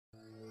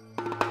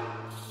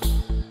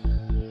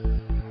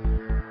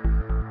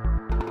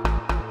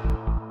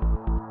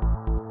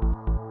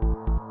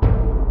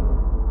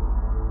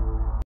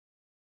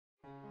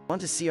Want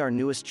to see our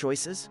newest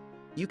choices?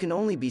 You can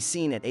only be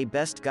seen at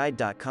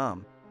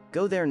abestguide.com.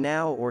 Go there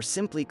now or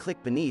simply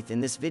click beneath in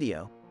this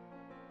video.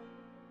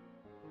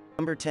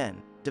 Number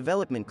 10.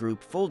 Development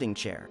Group Folding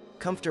Chair.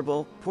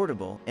 Comfortable,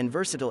 portable, and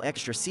versatile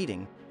extra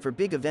seating for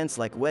big events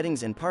like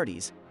weddings and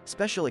parties,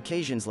 special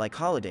occasions like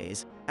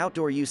holidays,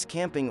 outdoor use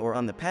camping or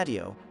on the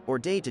patio, or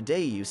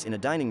day-to-day use in a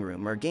dining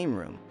room or game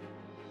room.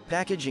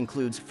 Package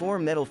includes 4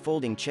 metal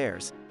folding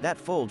chairs that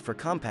fold for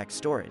compact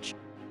storage.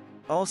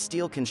 All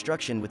steel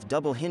construction with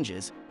double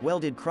hinges,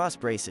 welded cross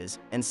braces,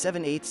 and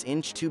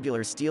 7/8-inch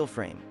tubular steel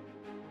frame.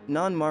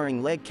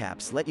 Non-marring leg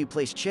caps let you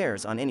place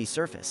chairs on any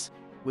surface.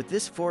 With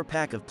this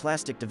 4-pack of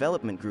plastic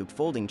Development Group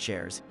folding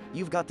chairs,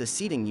 you've got the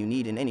seating you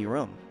need in any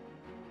room.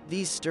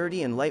 These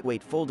sturdy and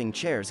lightweight folding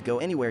chairs go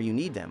anywhere you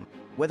need them,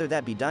 whether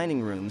that be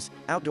dining rooms,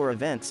 outdoor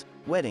events,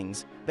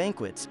 weddings,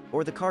 banquets,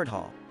 or the card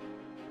hall.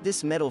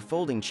 This metal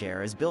folding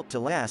chair is built to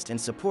last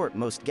and support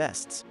most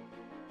guests.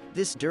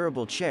 This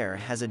durable chair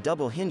has a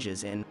double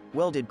hinges and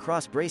welded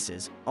cross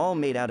braces, all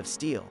made out of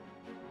steel.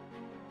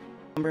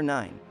 Number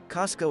 9.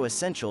 Costco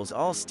Essentials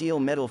All-Steel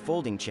Metal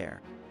Folding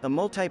Chair. A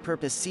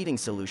multi-purpose seating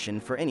solution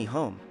for any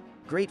home.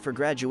 Great for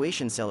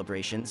graduation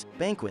celebrations,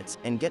 banquets,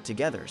 and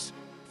get-togethers.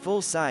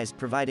 Full-sized,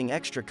 providing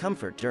extra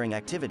comfort during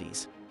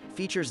activities.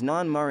 Features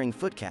non-marring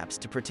foot caps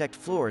to protect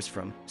floors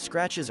from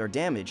scratches or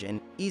damage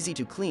and easy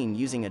to clean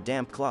using a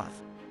damp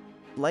cloth.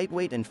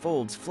 Lightweight and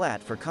folds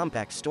flat for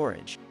compact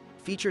storage.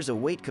 Features a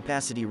weight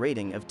capacity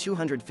rating of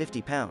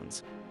 250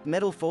 pounds.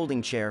 Metal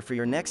folding chair for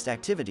your next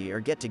activity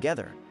or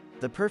get-together.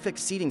 The perfect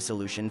seating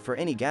solution for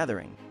any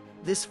gathering.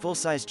 This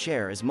full-size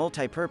chair is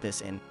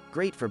multi-purpose and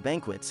great for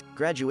banquets,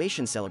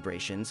 graduation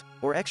celebrations,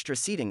 or extra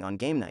seating on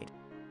game night.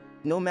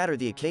 No matter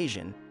the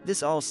occasion,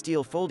 this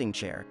all-steel folding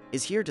chair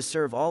is here to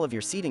serve all of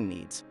your seating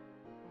needs.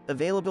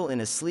 Available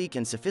in a sleek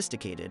and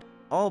sophisticated,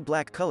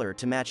 all-black color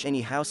to match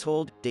any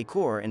household,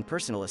 decor, and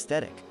personal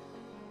aesthetic.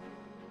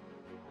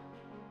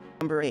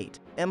 Number 8.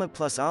 Emma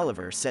plus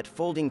Oliver Set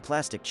Folding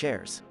Plastic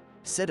Chairs.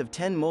 Set of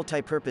 10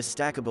 multi-purpose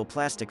stackable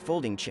plastic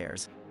folding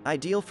chairs,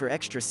 ideal for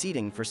extra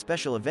seating for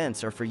special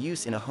events or for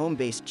use in a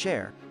home-based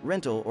chair,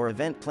 rental or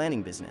event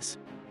planning business.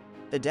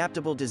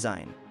 Adaptable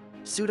design.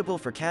 Suitable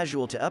for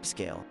casual to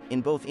upscale, in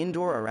both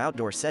indoor or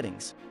outdoor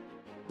settings.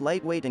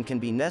 Lightweight and can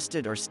be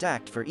nested or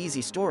stacked for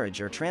easy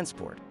storage or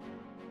transport.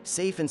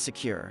 Safe and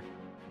secure.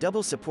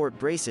 Double support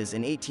braces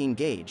in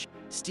 18-gauge,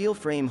 steel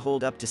frame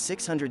hold up to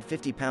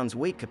 650 pounds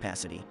weight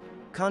capacity,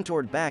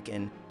 contoured back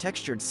and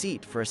textured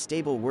seat for a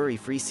stable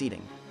worry-free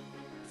seating.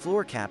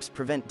 Floor caps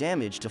prevent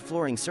damage to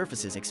flooring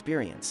surfaces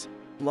experience.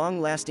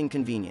 Long-lasting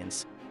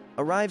convenience.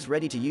 Arrives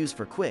ready to use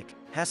for quick,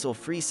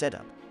 hassle-free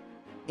setup.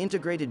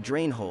 Integrated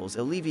drain holes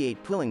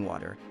alleviate pooling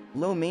water,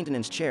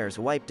 low-maintenance chairs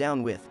wipe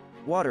down with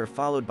water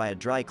followed by a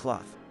dry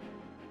cloth.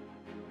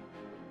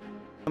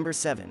 Number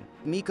 7.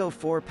 Miko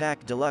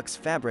 4-Pack Deluxe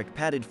Fabric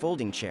Padded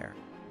Folding Chair.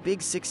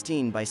 Big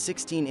 16 by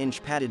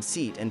 16-inch padded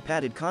seat and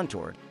padded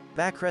contoured,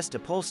 backrest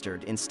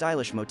upholstered in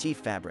stylish motif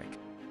fabric.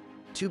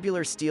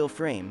 Tubular steel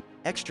frame,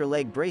 extra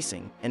leg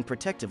bracing, and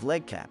protective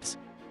leg caps.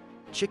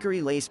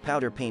 Chicory lace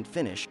powder paint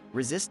finish,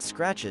 resists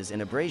scratches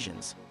and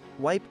abrasions.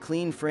 Wipe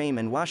clean frame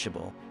and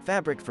washable,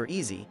 fabric for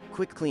easy,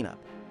 quick cleanup.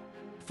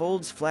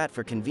 Folds flat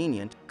for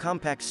convenient,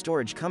 compact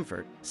storage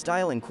comfort,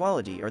 style and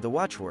quality are the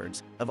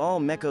watchwords of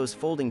all Miko's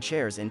folding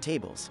chairs and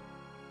tables.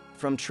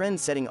 From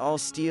trend-setting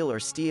all-steel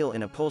or steel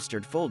and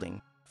upholstered folding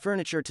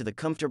furniture to the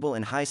comfortable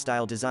and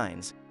high-style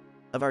designs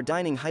of our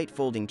dining height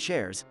folding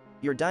chairs,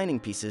 your dining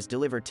pieces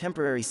deliver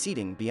temporary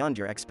seating beyond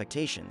your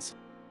expectations.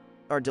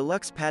 Our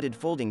deluxe padded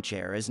folding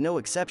chair is no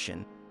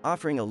exception,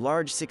 offering a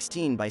large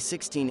 16 by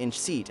 16-inch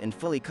seat and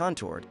fully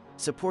contoured,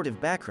 supportive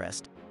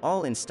backrest,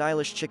 all in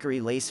stylish chicory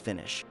lace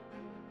finish.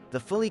 The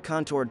fully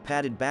contoured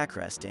padded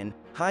backrest and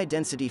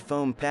high-density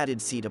foam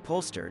padded seat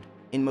upholstered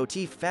in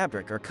motif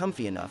fabric are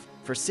comfy enough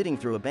for sitting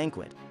through a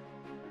banquet.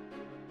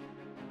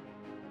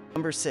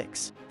 Number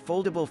 6.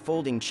 Foldable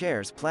Folding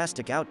Chairs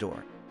Plastic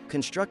Outdoor.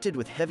 Constructed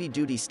with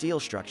heavy-duty steel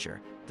structure,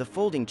 the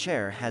folding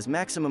chair has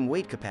maximum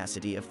weight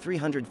capacity of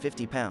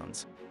 350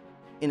 pounds.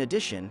 In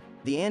addition,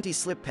 the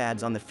anti-slip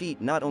pads on the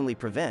feet not only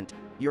prevent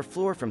your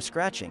floor from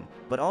scratching,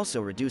 but also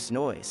reduce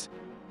noise.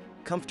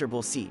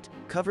 Comfortable seat.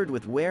 Covered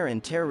with wear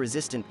and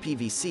tear-resistant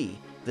PVC,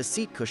 the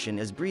seat cushion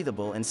is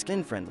breathable and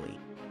skin-friendly.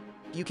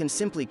 You can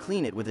simply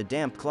clean it with a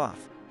damp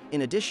cloth.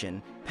 In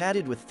addition,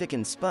 padded with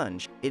thickened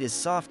sponge, it is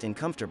soft and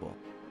comfortable.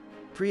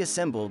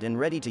 Pre-assembled and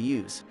ready to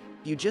use.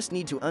 You just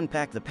need to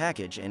unpack the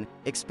package and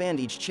expand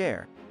each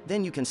chair,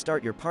 then you can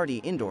start your party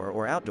indoor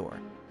or outdoor.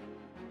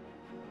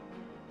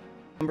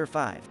 Number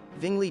 5.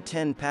 Vingley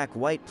 10-Pack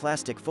White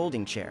Plastic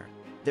Folding Chair.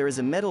 There is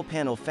a metal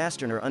panel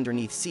fastener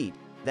underneath seat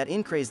that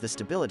increases the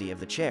stability of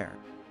the chair.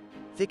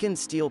 Thickened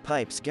steel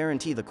pipes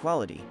guarantee the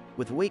quality,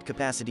 with weight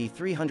capacity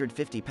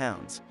 350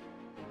 pounds.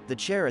 The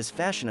chair is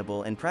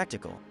fashionable and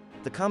practical.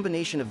 The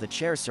combination of the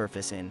chair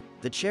surface and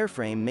the chair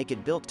frame make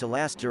it built to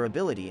last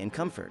durability and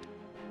comfort.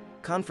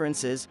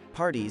 Conferences,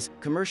 parties,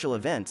 commercial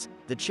events,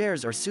 the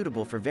chairs are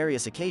suitable for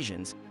various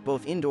occasions,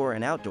 both indoor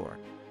and outdoor.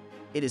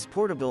 It is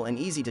portable and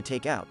easy to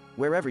take out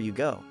wherever you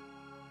go.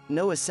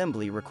 No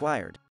assembly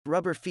required.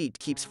 Rubber feet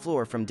keeps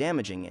floor from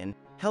damaging and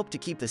help to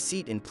keep the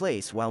seat in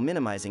place while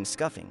minimizing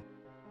scuffing.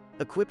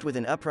 Equipped with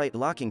an upright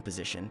locking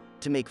position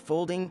to make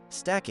folding,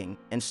 stacking,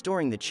 and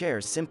storing the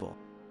chairs simple.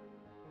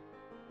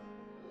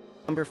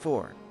 Number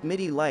 4.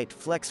 MIDI Light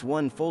Flex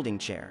 1 Folding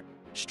Chair.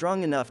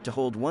 Strong enough to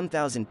hold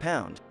 1,000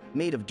 pound,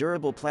 made of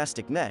durable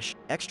plastic mesh,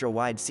 extra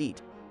wide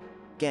seat.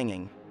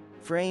 Ganging.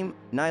 Frame,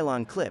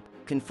 nylon clip,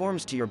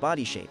 conforms to your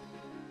body shape.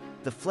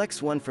 The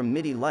Flex 1 from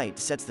MIDI Light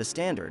sets the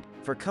standard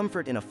for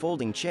comfort in a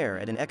folding chair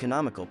at an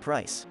economical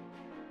price.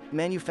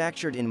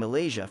 Manufactured in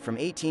Malaysia from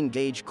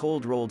 18-gauge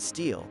cold-rolled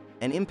steel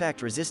and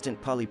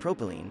impact-resistant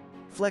polypropylene,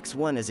 Flex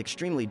 1 is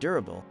extremely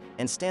durable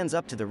and stands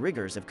up to the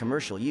rigors of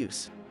commercial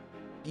use.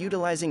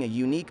 Utilizing a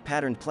unique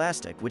patterned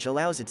plastic which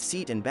allows its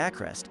seat and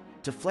backrest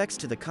to flex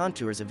to the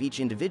contours of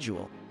each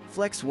individual,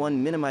 Flex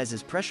 1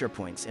 minimizes pressure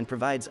points and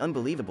provides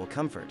unbelievable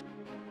comfort.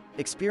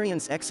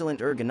 Experience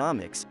excellent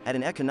ergonomics at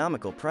an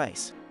economical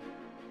price.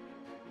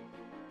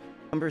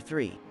 Number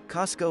 3.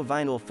 Costco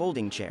Vinyl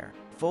Folding Chair.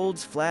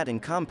 Folds flat and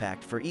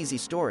compact for easy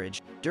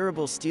storage,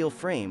 durable steel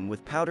frame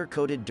with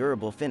powder-coated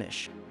durable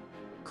finish.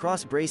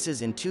 Cross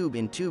braces in tube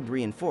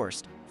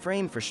reinforced,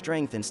 frame for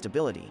strength and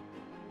stability.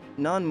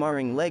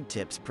 Non-marring leg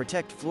tips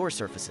protect floor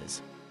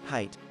surfaces.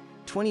 Height: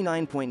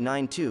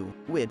 29.92,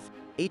 width: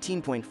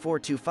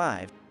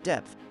 18.425,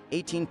 depth: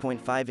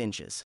 18.5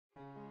 inches.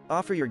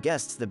 Offer your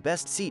guests the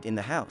best seat in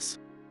the house.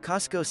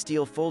 Costco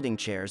steel folding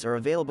chairs are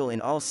available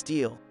in all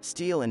steel,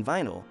 steel and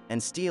vinyl,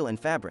 and steel and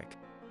fabric.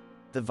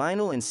 The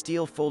vinyl and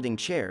steel folding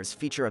chairs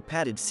feature a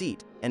padded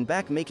seat and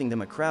back, making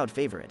them a crowd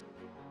favorite.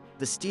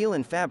 The steel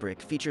and fabric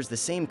features the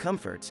same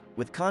comforts,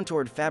 with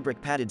contoured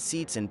fabric padded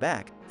seats and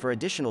back, for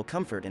additional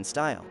comfort and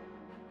style.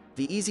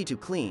 The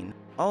easy-to-clean,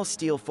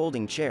 all-steel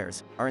folding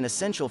chairs are an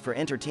essential for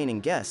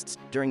entertaining guests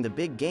during the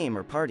big game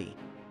or party.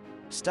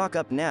 Stock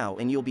up now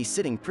and you'll be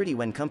sitting pretty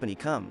when company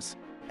comes.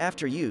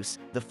 After use,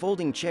 the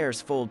folding chairs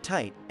fold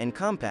tight and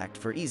compact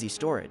for easy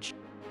storage.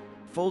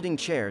 Folding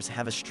chairs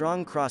have a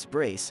strong cross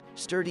brace,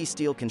 sturdy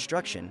steel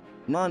construction,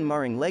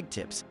 non-marring leg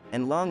tips,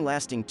 and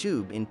long-lasting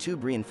tube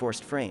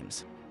reinforced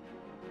frames.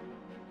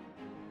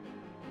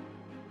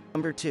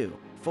 Number 2.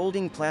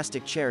 Folding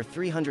Plastic Chair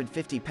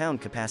 350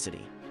 pound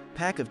capacity.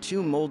 Pack of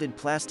 2 molded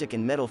plastic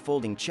and metal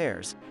folding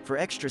chairs for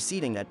extra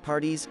seating at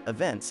parties,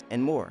 events,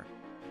 and more.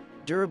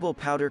 Durable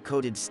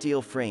powder-coated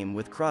steel frame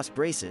with cross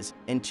braces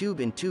and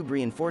tube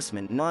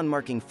reinforcement,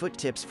 non-marking foot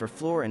tips for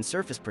floor and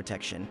surface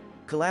protection,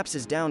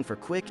 collapses down for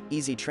quick,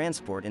 easy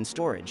transport and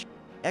storage,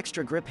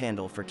 extra grip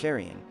handle for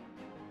carrying.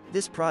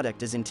 This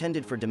product is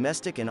intended for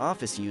domestic and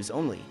office use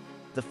only.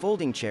 The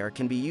folding chair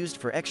can be used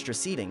for extra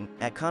seating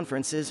at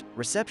conferences,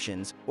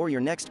 receptions, or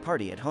your next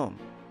party at home.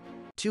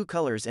 2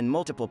 colors and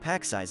multiple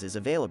pack sizes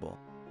available.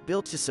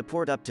 Built to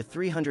support up to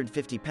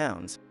 350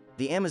 pounds,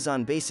 the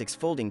Amazon Basics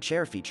folding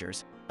chair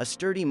features a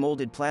sturdy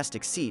molded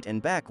plastic seat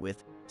and back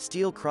with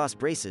steel cross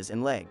braces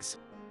and legs.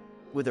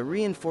 With a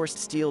reinforced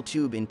steel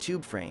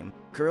tube frame,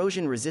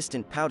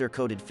 corrosion-resistant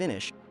powder-coated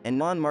finish, and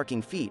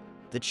non-marking feet,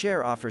 the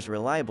chair offers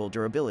reliable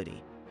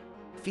durability.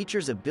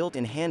 Features a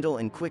built-in handle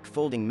and quick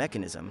folding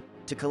mechanism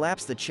to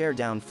collapse the chair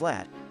down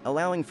flat,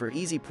 allowing for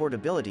easy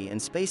portability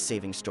and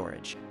space-saving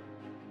storage.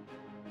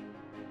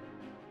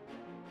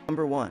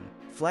 Number 1.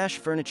 Flash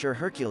Furniture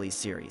Hercules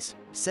Series.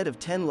 Set of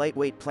 10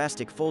 lightweight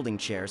plastic folding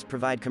chairs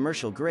provide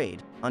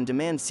commercial-grade,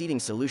 on-demand seating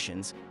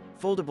solutions.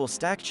 Foldable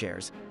stack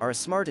chairs are a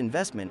smart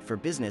investment for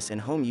business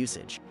and home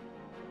usage.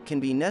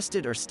 Can be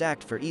nested or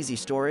stacked for easy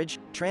storage,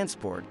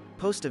 transport,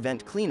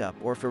 post-event cleanup,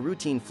 or for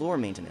routine floor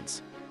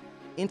maintenance.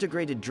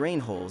 Integrated drain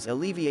holes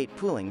alleviate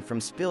pooling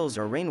from spills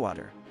or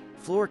rainwater.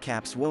 Floor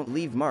caps won't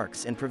leave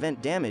marks and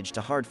prevent damage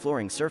to hard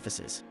flooring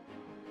surfaces.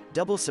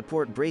 Double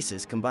support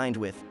braces combined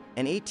with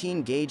an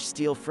 18-gauge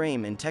steel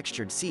frame and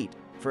textured seat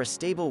for a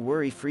stable,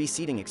 worry-free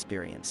seating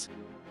experience.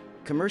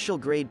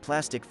 Commercial-grade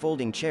plastic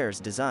folding chairs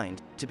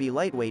designed to be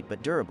lightweight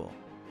but durable.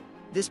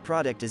 This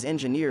product is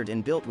engineered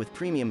and built with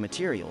premium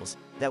materials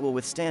that will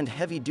withstand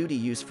heavy-duty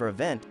use for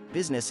event,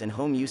 business, and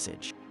home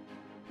usage.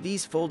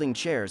 These folding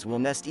chairs will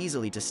nest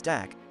easily to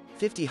stack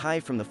 50 high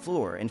from the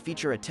floor and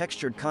feature a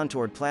textured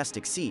contoured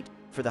plastic seat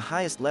for the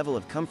highest level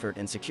of comfort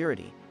and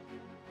security.